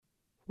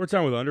We're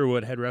talking with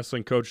Underwood head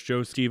wrestling coach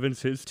Joe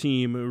Stevens. His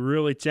team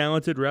really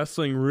talented,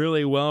 wrestling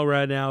really well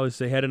right now as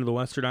they head into the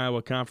Western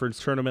Iowa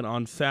Conference Tournament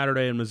on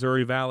Saturday in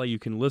Missouri Valley. You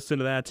can listen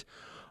to that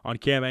on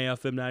KMA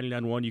FM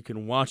 99.1. You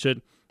can watch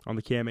it on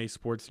the KMA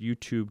Sports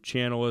YouTube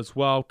channel as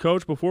well.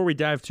 Coach, before we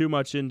dive too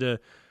much into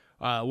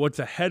what's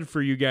ahead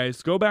for you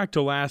guys, go back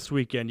to last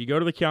weekend. You go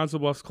to the Council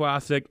Bluffs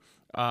Classic.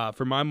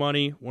 For my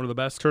money, one of the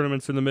best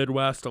tournaments in the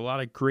Midwest. A lot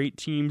of great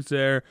teams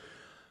there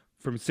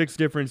from 6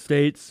 different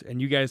states,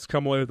 and you guys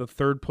come away with a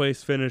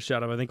third-place finish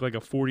out of, I think, like a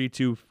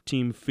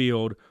 42-team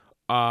field.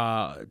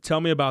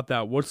 Tell me about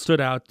that. What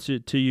stood out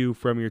to you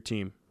from your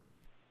team?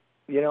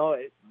 You know,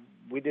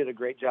 we did a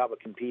great job of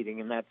competing,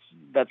 and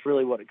that's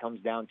really what it comes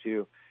down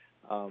to.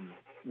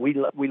 We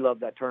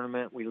love that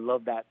tournament. We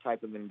love that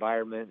type of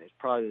environment. It's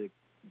probably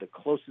the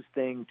closest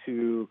thing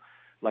to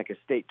like a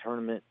state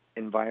tournament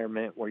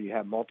environment where you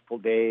have multiple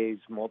days,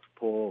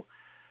 multiple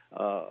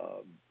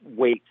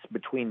weights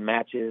between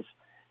matches.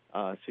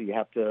 So you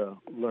have to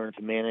learn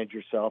to manage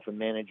yourself and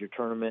manage your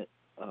tournament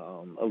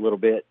a little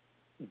bit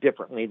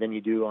differently than you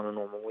do on a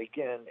normal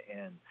weekend.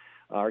 And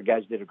our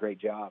guys did a great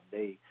job.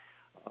 They,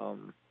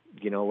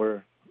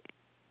 we're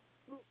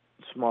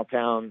small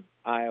town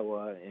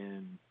Iowa,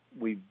 and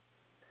we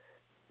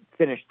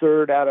finished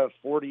third out of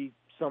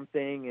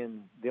 40-something,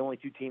 and the only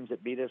 2 teams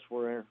that beat us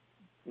were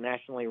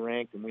nationally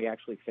ranked, and we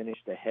actually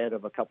finished ahead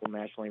of a couple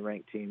nationally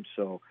ranked teams.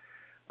 So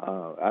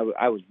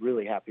I was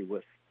really happy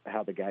with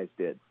how the guys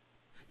did.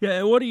 Yeah,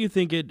 and what do you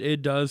think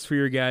it does for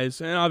your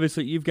guys? And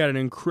obviously, you've got an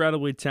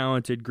incredibly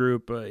talented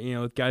group,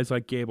 with guys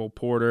like Gable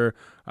Porter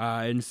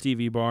and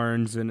Stevie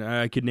Barnes, and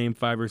I could name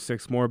 5 or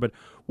 6 more. But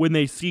when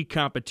they see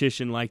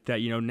competition like that,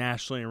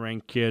 nationally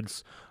ranked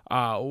kids,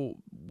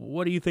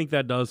 what do you think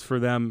that does for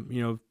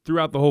them,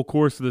 throughout the whole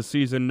course of the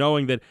season,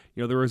 knowing that,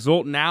 the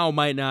result now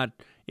might not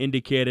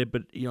indicate it,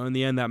 but, in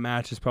the end, that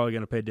match is probably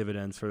going to pay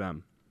dividends for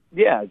them?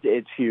 Yeah,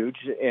 it's huge,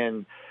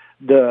 and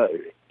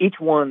each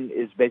one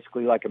is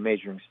basically like a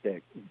measuring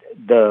stick.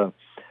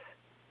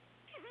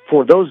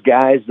 For those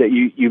guys that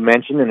you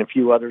mentioned and a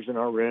few others in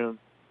our room,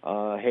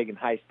 Hagen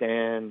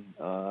Heistan,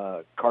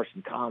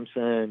 Carson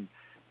Thompson,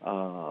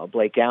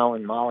 Blake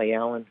Allen, Molly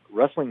Allen,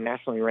 wrestling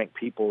nationally ranked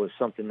people is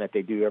something that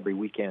they do every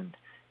weekend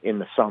in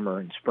the summer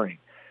and spring.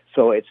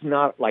 So it's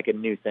not like a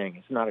new thing.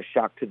 It's not a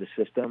shock to the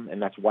system, and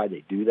that's why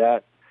they do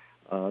that.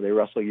 They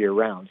wrestle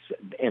year-round,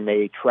 and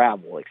they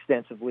travel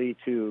extensively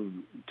to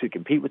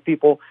compete with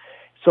people.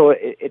 So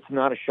it's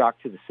not a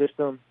shock to the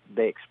system.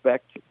 They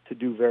expect to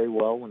do very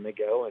well when they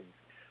go,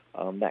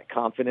 and that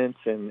confidence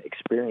and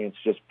experience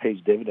just pays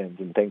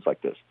dividends in things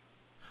like this.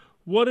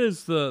 What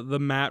is the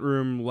mat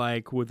room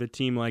like with a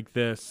team like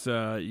this?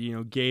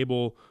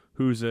 Gable,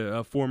 who's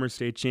a former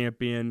state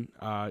champion.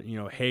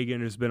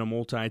 Hagen has been a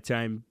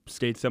multi-time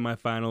state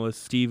semifinalist.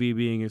 Stevie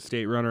being a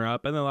state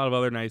runner-up, and then a lot of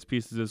other nice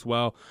pieces as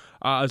well.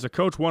 As a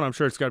coach, 1, I'm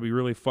sure it's got to be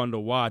really fun to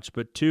watch.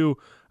 But 2,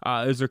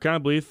 is there kind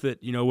of belief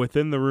that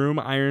within the room,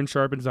 iron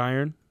sharpens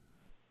iron?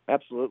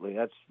 Absolutely,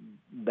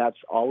 that's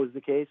always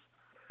the case.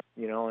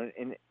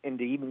 And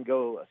to even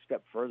go a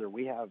step further,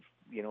 we have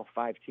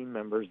 5 team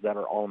members that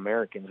are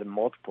All-Americans and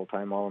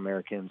multiple-time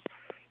All-Americans.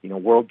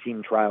 World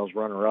team trials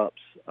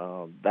runner-ups,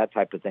 that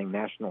type of thing,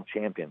 national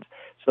champions.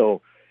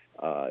 So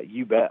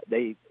you bet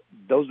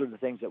those are the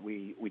things that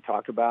we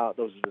talk about.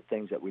 Those are the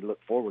things that we look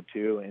forward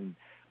to. And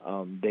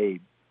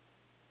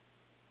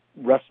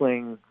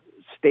wrestling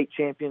state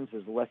champions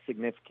is less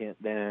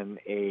significant than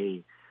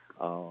a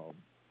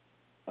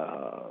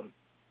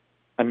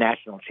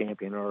national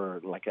champion or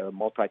like a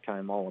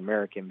multi-time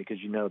All-American, because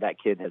that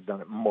kid has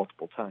done it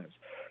multiple times.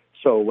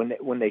 So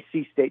when they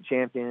see state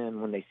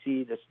champion, when they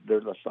see this,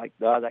 they're just like,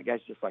 that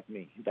guy's just like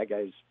me. That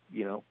guy's,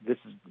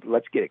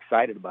 let's get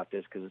excited about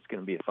this because it's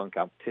going to be a fun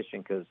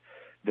competition because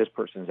this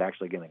person is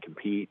actually going to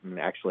compete and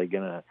actually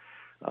going to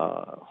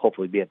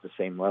hopefully be at the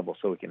same level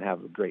so we can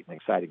have a great and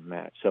exciting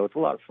match. So it's a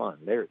lot of fun.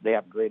 They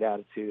have great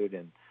attitude,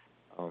 and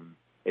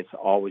it's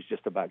always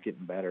just about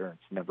getting better.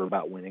 It's never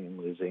about winning and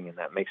losing, and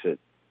that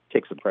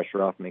takes the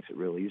pressure off, makes it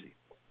real easy.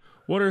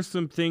 What are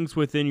some things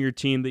within your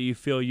team that you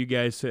feel you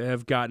guys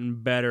have gotten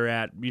better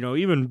at,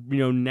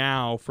 even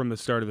now from the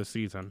start of the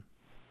season?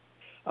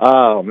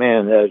 Oh,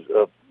 man, there's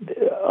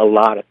a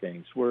lot of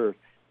things.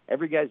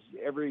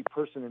 Every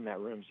person in that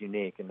room is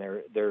unique, and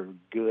they're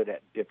good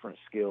at different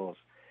skills.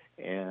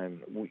 And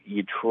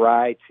you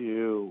try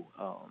to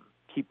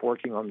keep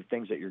working on the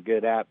things that you're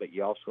good at, but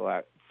you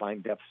also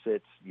find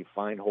deficits, you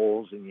find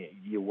holes, and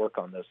you work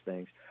on those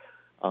things.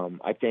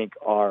 I think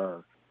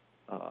our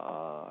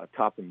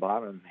top and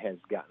bottom has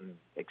gotten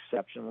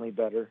exceptionally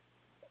better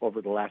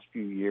over the last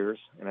few years,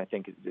 and I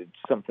think it's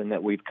something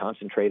that we've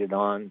concentrated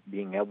on,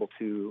 being able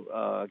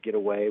to get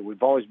away.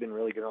 We've always been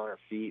really good on our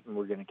feet, and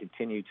we're going to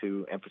continue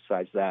to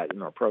emphasize that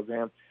in our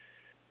program.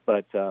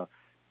 But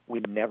we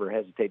never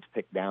hesitate to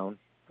pick down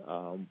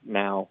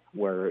now,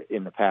 where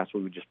in the past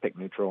we would just pick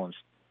neutral and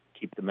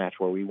keep the match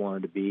where we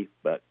wanted to be.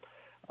 But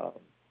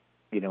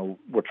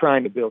we're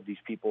trying to build these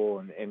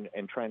people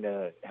and trying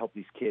to help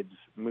these kids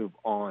move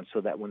on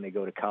so that when they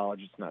go to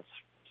college, it's not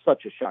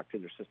such a shock to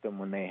their system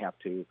when they have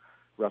to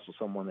wrestle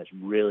someone that's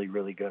really,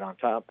 really good on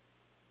top,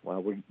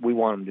 well, we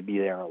want them to be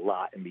there a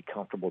lot and be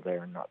comfortable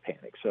there and not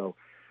panic. So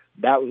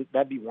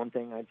that'd be one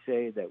thing I'd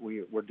say that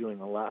we're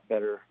doing a lot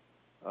better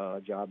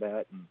job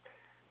at,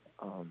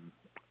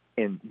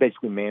 and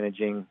basically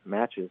managing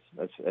matches.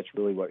 That's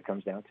really what it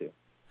comes down to.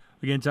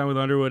 Again, time with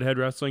Underwood head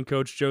wrestling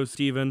coach Joe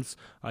Stevens.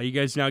 You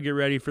guys now get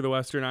ready for the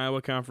Western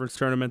Iowa Conference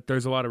tournament.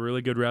 There's a lot of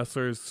really good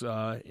wrestlers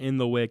in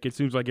the WIC. It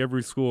seems like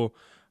every school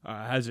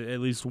has at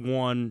least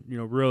one,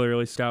 really,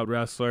 really stout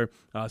wrestler.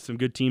 Some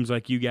good teams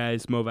like you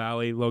guys, Mo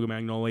Valley, Logan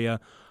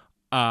Magnolia.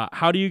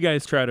 How do you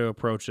guys try to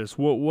approach this?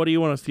 What do you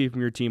want to see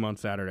from your team on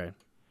Saturday?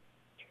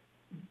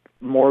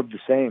 More of the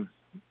same,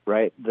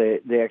 right?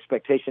 The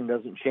expectation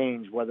doesn't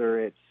change whether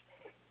it's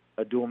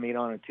a dual meet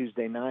on a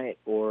Tuesday night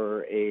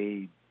or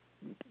a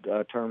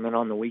tournament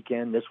on the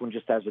weekend. This one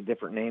just has a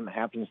different name. It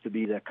happens to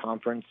be the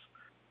conference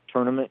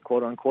tournament,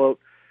 quote unquote,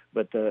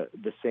 but the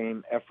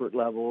same effort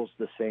levels,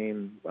 the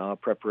same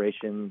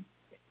preparation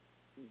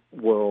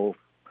will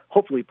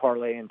hopefully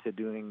parlay into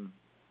doing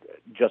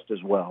just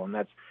as well. And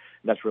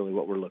that's really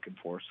what we're looking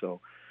for.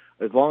 So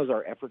as long as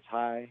our effort's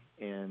high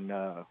and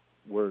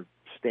we're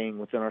staying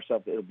within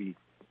ourselves, it'll be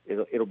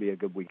a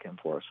good weekend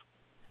for us.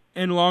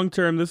 And long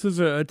term, this is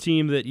a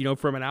team that,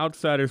 from an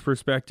outsider's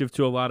perspective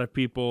to a lot of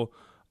people,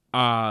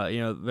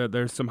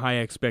 there's some high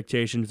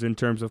expectations in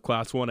terms of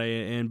Class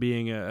 1A and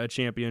being a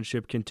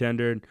championship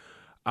contender.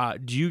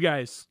 Do you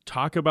guys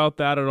talk about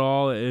that at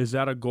all? Is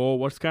that a goal?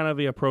 What's kind of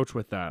the approach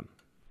with that?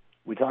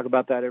 We talk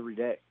about that every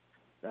day.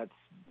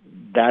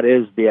 That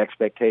is the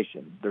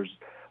expectation.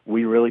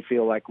 We really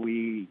feel like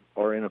we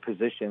are in a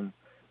position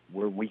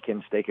where we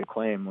can stake a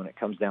claim when it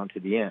comes down to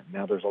the end.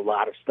 Now, there's a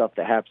lot of stuff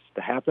that has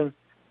to happen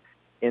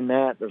in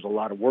that. There's a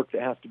lot of work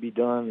that has to be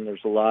done.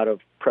 There's a lot of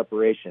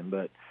preparation,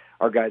 but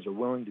our guys are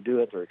willing to do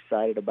it. They're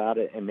excited about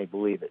it, and they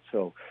believe it.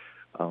 So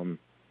I'm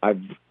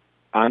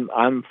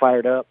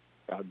fired up.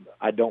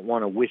 I don't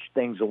want to wish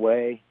things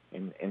away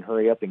and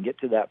hurry up and get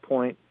to that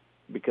point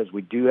because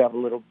we do have a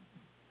little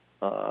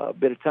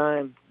bit of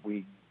time.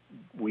 We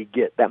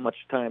get that much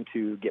time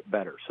to get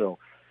better. So,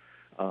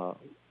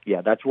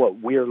 that's what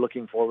we're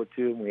looking forward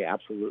to, and we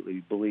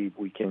absolutely believe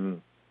we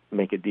can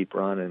make a deep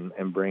run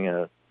and bring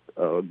a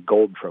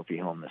gold trophy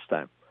home this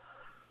time.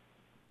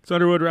 It's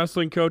Underwood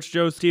Wrestling Coach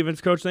Joe Stevens.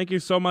 Coach, thank you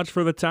so much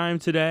for the time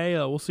today.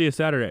 We'll see you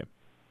Saturday.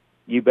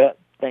 You bet.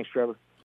 Thanks, Trevor.